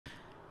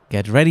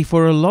Get ready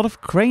for a lot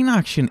of crane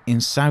action in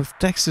South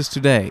Texas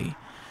today.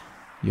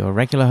 Your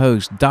regular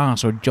host,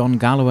 Das or John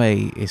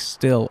Galloway, is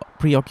still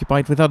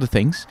preoccupied with other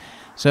things,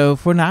 so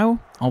for now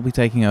I'll be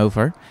taking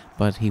over,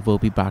 but he will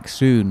be back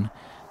soon.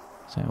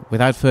 So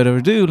without further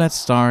ado, let's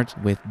start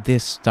with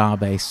this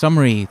Starbase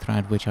summary,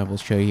 throughout which I will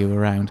show you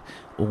around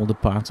all the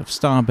parts of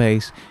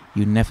Starbase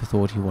you never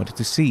thought you wanted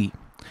to see.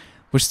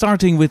 We're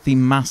starting with the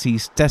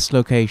Masseys test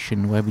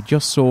location, where we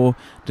just saw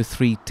the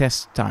 3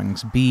 test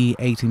tanks,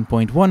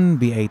 B18.1,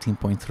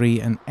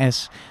 B18.3 and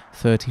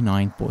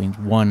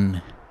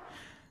S39.1.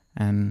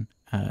 And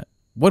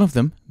one of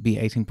them,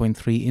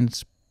 B18.3 in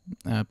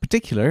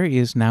particular,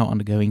 is now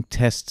undergoing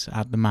tests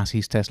at the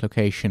Masseys test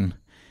location.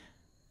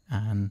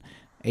 And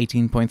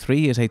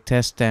 18.3 is a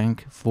test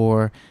tank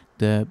for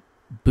the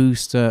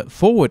booster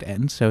forward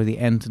end, so the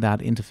end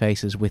that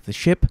interfaces with the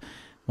ship,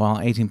 while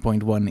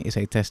 18.1 is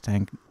a test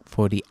tank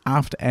for the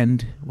aft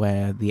end,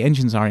 where the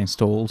engines are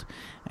installed,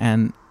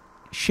 and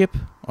ship,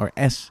 or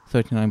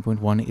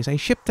S39.1, is a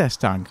ship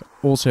test tank,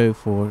 also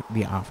for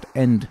the aft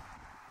end.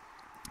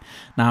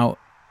 Now,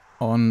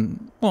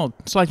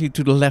 slightly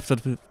to the left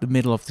of the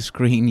middle of the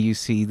screen, you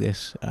see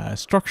this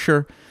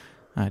structure,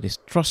 this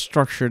truss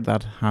structure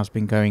that has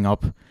been going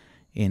up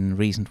in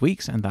recent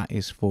weeks, and that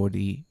is for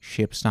the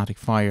ship static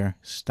fire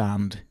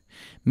stand.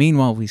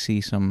 Meanwhile, we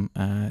see some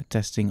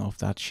testing of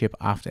that ship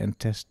aft end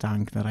test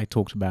tank that I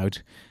talked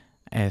about,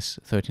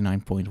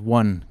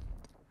 S39.1.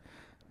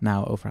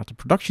 Now, over at the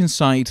production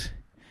site,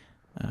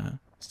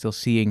 still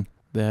seeing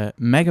the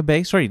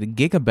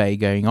Giga Bay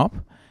going up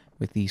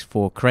with these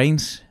 4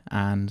 cranes,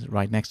 and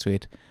right next to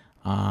it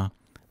are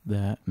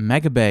the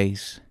Mega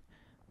Bays,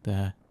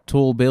 the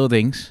tall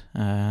buildings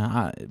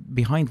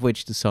behind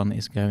which the sun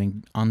is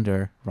going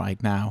under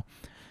right now.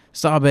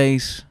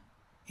 Starbase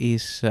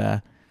is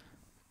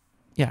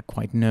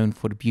quite known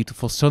for the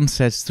beautiful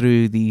sunsets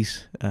through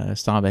these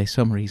Starbase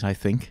summaries, I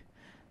think.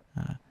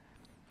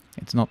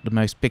 It's not the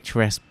most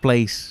picturesque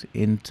place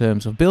in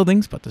terms of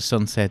buildings, but the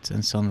sunsets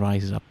and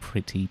sunrises are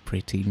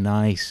pretty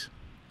nice.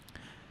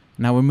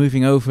 Now we're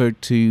moving over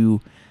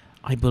to,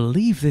 I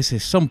believe this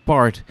is some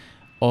part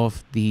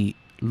of the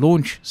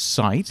launch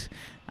site.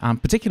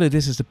 Particularly,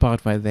 this is the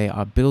part where they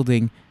are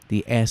building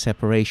the air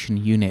separation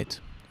unit.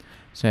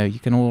 So you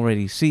can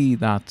already see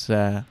that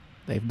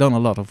they've done a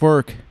lot of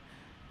work,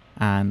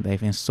 and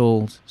they've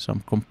installed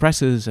some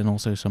compressors and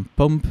also some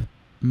pump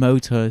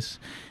motors,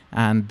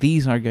 and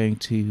these are going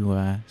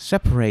to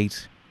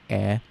separate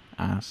air,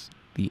 as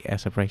the air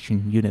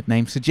separation unit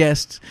name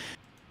suggests.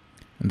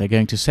 And they're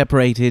going to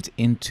separate it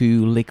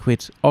into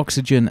liquid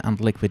oxygen and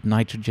liquid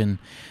nitrogen.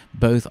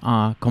 Both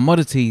are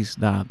commodities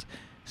that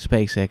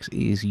SpaceX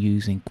is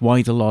using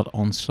quite a lot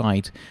on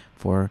site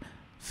for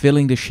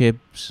filling the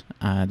ships,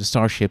 the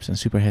starships and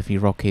super heavy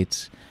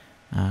rockets,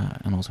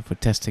 and also for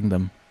testing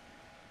them.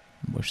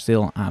 We're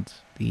still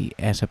at the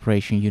air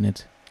separation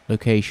unit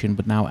location,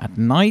 but now at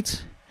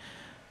night.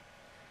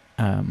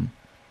 And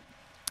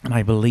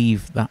I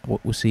believe that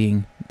what we're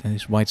seeing in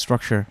this white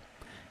structure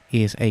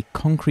is a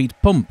concrete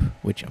pump,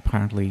 which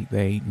apparently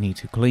they need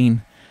to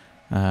clean.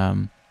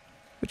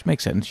 Which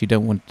makes sense. You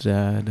don't want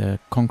the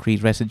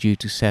concrete residue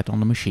to set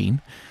on the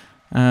machine.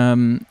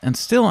 And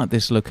still at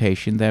this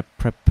location, they're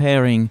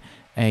preparing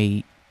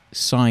a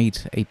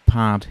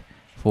pad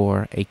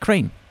for a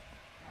crane.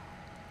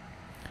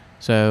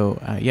 So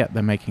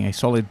they're making a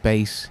solid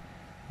base.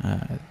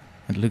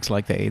 It looks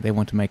like they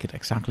want to make it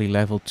exactly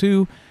level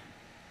 2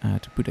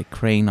 to put a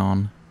crane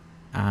on,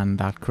 and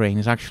that crane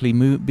is actually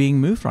being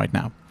moved right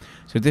now.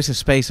 So this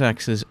is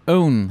SpaceX's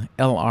own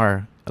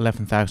LR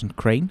 11,000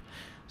 crane.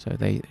 So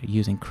they're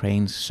using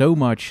cranes so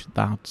much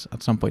that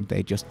at some point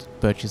they just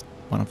purchased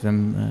one of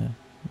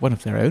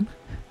their own.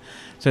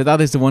 So that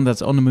is the one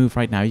that's on the move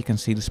right now. You can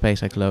see the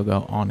SpaceX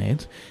logo on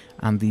it.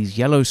 And these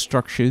yellow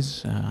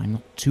structures, I'm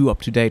not too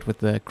up to date with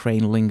the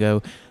crane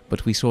lingo,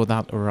 but we saw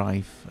that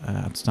arrive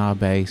at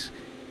Starbase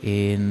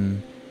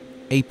in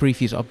a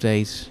previous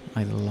update,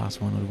 either the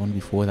last one or the one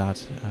before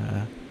that.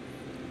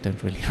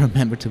 Don't really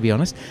remember, to be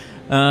honest.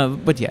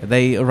 But yeah,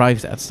 they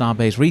arrived at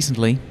Starbase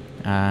recently,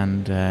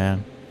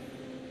 and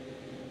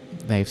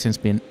they've since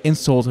been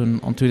installed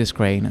onto this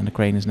crane, and the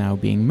crane is now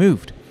being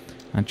moved.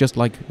 And just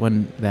like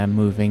when they're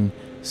moving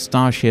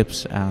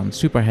starships and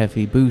super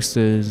heavy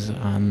boosters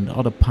and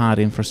other pad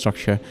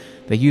infrastructure,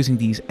 they're using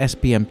these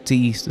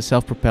SPMTs, the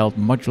self-propelled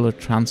modular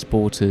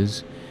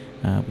transporters,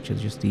 which are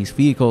just these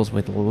vehicles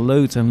with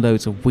loads and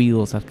loads of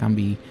wheels that can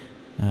be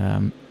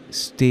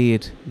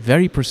steered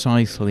very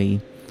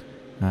precisely,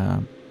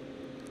 and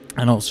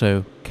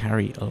also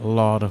carry a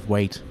lot of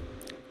weight,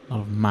 a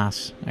lot of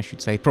mass, I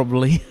should say,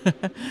 probably.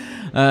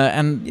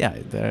 And yeah,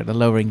 they're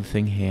lowering the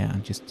thing here,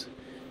 and just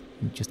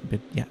a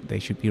bit, they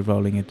should be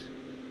rolling it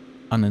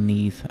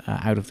underneath,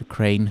 out of the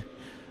crane.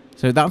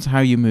 So that's how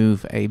you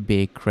move a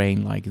big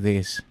crane like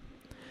this.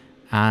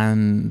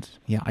 And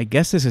yeah, I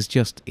guess this is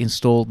just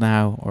installed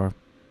now, or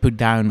put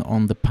down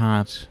on the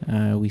pad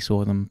we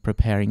saw them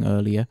preparing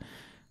earlier,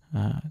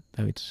 though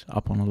it's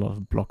up on a lot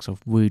of blocks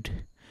of wood.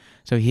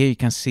 So here you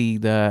can see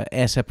the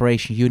air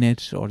separation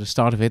unit, or the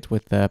start of it,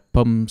 with the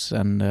pumps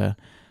and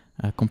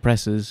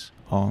compressors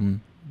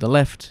on the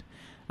left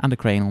and the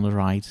crane on the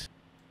right.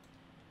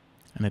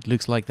 And it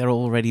looks like they're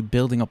already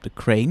building up the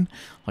crane.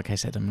 Like I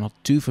said, I'm not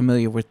too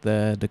familiar with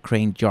the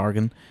crane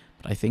jargon,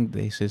 but I think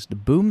this is the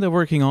boom they're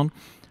working on.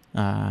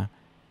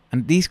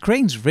 And these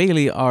cranes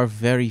really are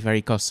very,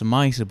 very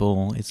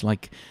customizable. It's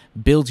like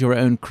build your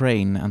own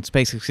crane, and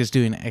SpaceX is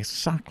doing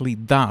exactly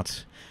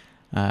that.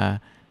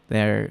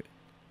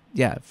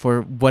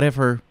 For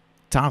whatever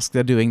task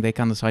they're doing, they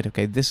can decide,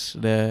 okay, this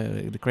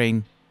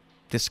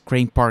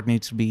crane part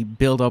needs to be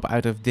built up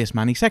out of this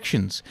many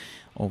sections,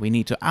 or we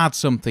need to add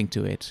something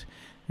to it.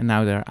 And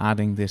now they're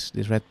adding this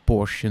red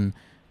portion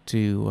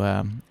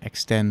to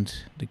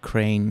extend the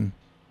crane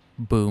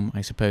boom,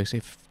 I suppose.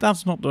 If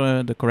that's not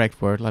the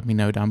correct word, let me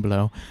know down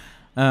below.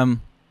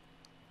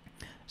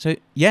 So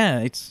yeah,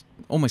 it's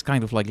almost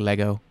kind of like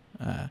Lego.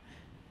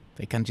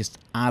 They can just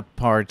add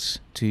parts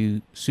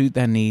to suit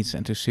their needs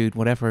and to suit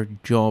whatever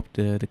job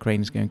the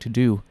crane is going to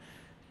do.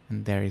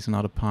 And there is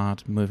another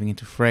part moving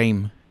into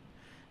frame.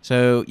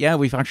 So yeah,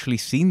 we've actually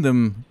seen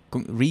them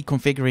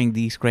reconfiguring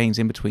these cranes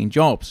in between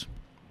jobs.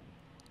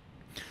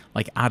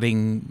 Like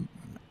adding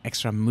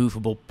extra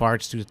movable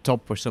parts to the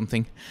top or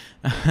something.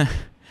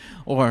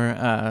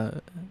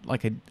 Or,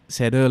 like I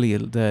said earlier,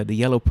 the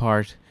yellow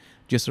part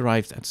just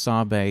arrived at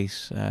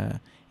Starbase in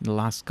the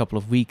last couple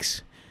of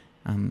weeks.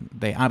 And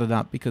they added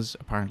that because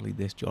apparently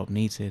this job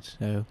needs it.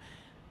 So,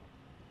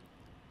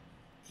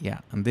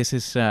 yeah, and this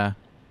is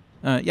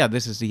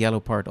this is the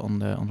yellow part on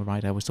the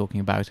right I was talking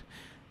about.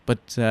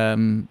 But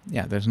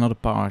yeah, there's another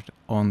part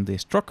on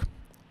this truck.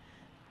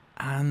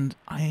 And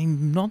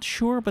I'm not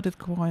sure, but it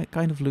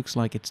kind of looks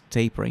like it's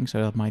tapering,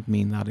 so that might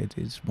mean that it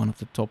is one of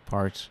the top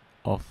parts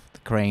of the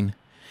crane.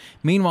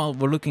 Meanwhile,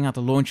 we're looking at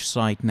the launch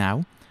site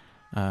now.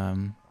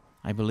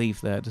 I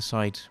believe that the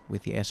site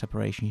with the air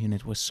separation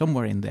unit was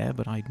somewhere in there,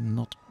 but I'm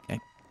not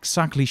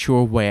exactly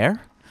sure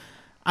where.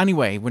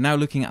 Anyway, we're now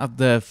looking at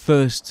the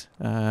first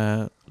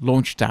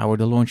launch tower,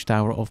 the launch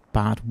tower of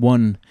Pad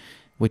 1,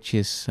 which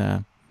is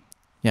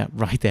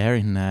right there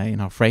in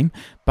our frame.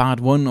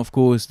 Pad 1, of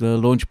course, the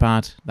launch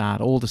pad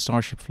that all the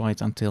Starship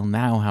flights until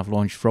now have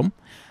launched from.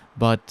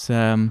 But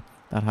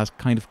that has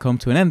kind of come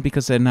to an end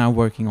because they're now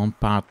working on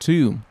Pad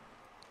 2.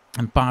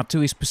 And Pad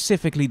 2 is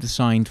specifically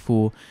designed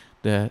for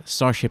the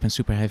Starship and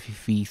Super Heavy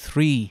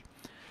V3.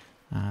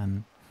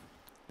 And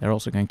they're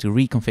also going to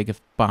reconfigure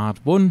Pad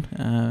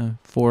 1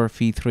 for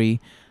V3,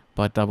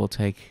 but that will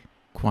take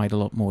quite a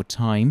lot more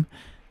time.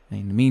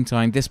 In the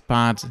meantime, this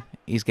pad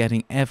is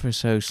getting ever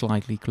so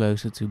slightly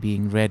closer to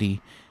being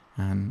ready,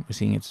 and we're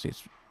seeing it's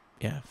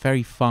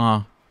very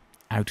far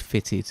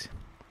outfitted.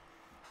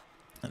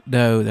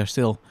 Though there's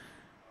still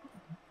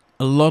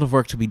a lot of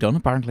work to be done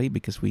apparently,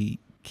 because we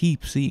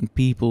keep seeing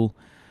people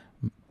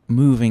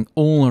moving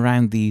all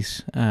around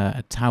these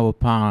tower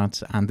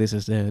parts, and this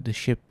is the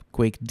ship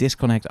quick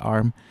disconnect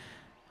arm,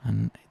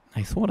 and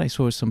I thought I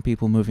saw some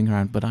people moving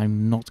around, but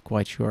I'm not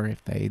quite sure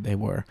if they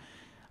were.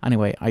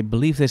 Anyway, I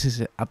believe this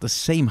is at the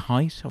same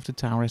height of the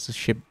tower as the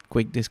ship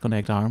quick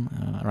disconnect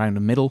arm, around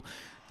the middle.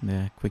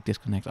 The quick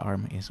disconnect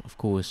arm is, of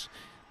course,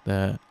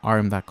 the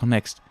arm that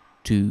connects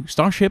to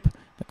Starship,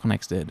 that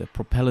connects the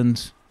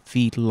propellant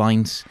feed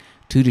lines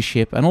to the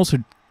ship, and also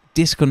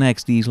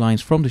disconnects these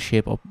lines from the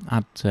ship up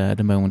at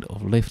the moment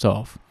of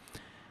liftoff.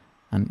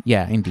 And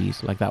yeah, indeed,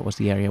 like that was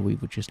the area we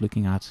were just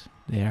looking at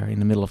there in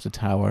the middle of the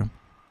tower.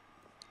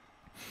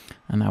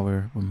 And now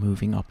we're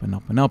moving up and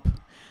up and up.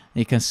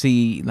 You can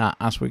see that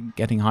as we're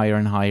getting higher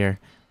and higher,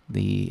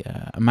 the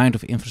amount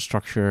of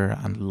infrastructure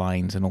and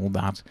lines and all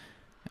that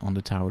on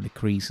the tower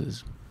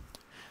decreases.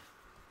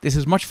 This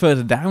is much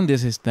further down.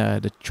 This is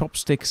the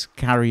Chopsticks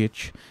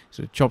carriage.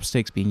 So the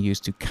chopsticks being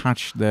used to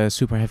catch the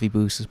super heavy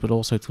boosters, but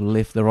also to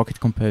lift the rocket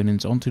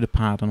components onto the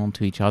pad and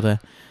onto each other.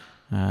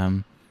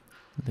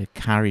 The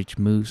carriage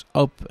moves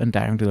up and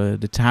down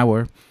the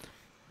tower.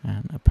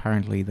 And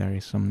apparently there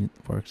is some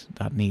work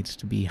that needs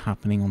to be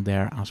happening on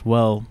there as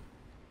well.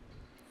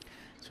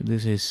 So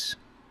this is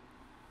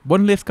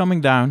one lift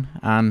coming down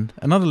and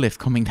another lift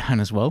coming down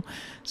as well.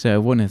 So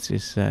one is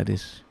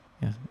this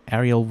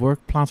aerial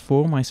work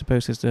platform, I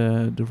suppose is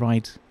the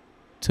right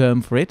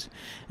term for it.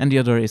 And the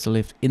other is a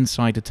lift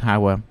inside the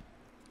tower.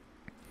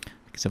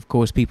 Because of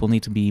course people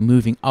need to be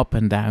moving up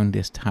and down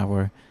this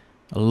tower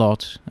a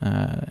lot.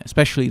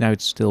 Especially now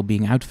it's still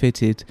being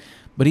outfitted.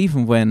 But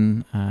even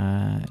when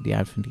the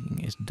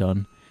outfitting is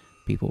done,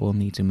 people will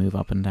need to move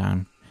up and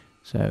down.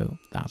 So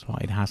that's why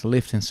it has a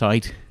lift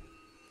inside.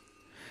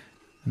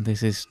 And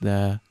this is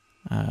the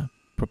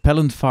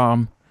propellant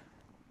farm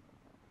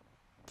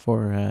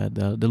for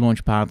the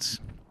launch pads,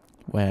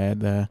 where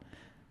the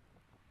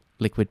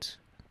liquid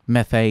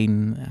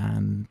methane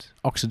and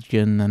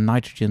oxygen and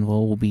nitrogen will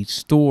all be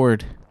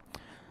stored.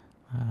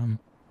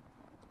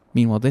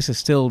 Meanwhile, this is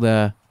still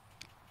the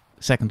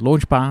second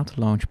launch pad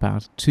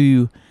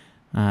 2,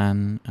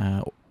 and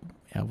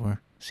we're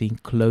seeing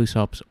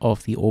close-ups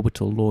of the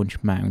orbital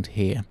launch mount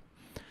here.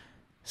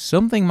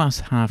 Something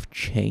must have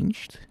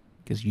changed,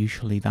 because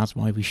usually that's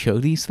why we show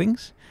these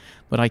things.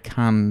 But I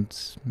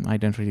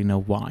don't really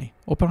know why.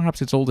 Or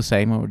perhaps it's all the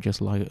same, or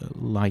just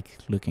like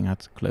looking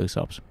at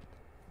close-ups.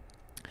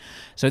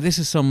 So this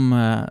is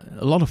a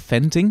lot of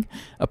venting.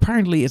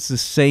 Apparently it's the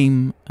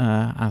same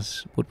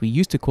as what we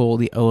used to call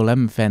the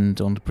OLM vent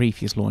on the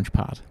previous launch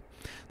pad.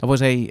 That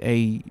was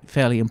a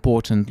fairly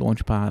important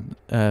launch pad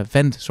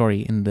vent,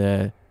 in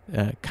the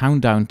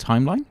countdown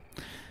timeline.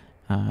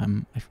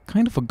 I've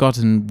kind of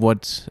forgotten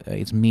what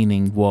its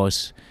meaning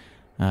was,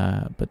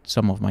 but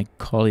some of my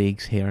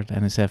colleagues here at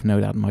NSF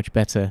know that much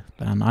better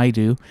than I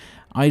do.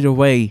 Either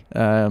way,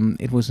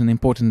 it was an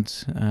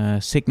important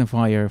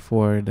signifier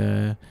for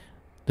the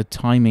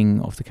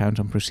timing of the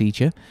countdown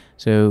procedure.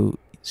 So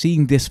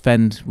seeing this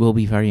vent will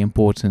be very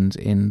important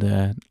in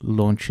the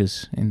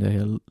launches, in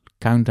the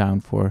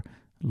countdown for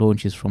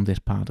launches from this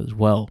pad as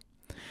well.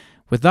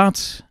 With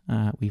that,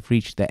 we've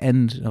reached the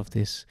end of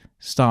this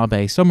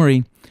Starbase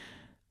summary.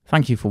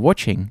 Thank you for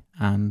watching,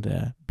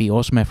 and be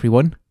awesome,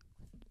 everyone.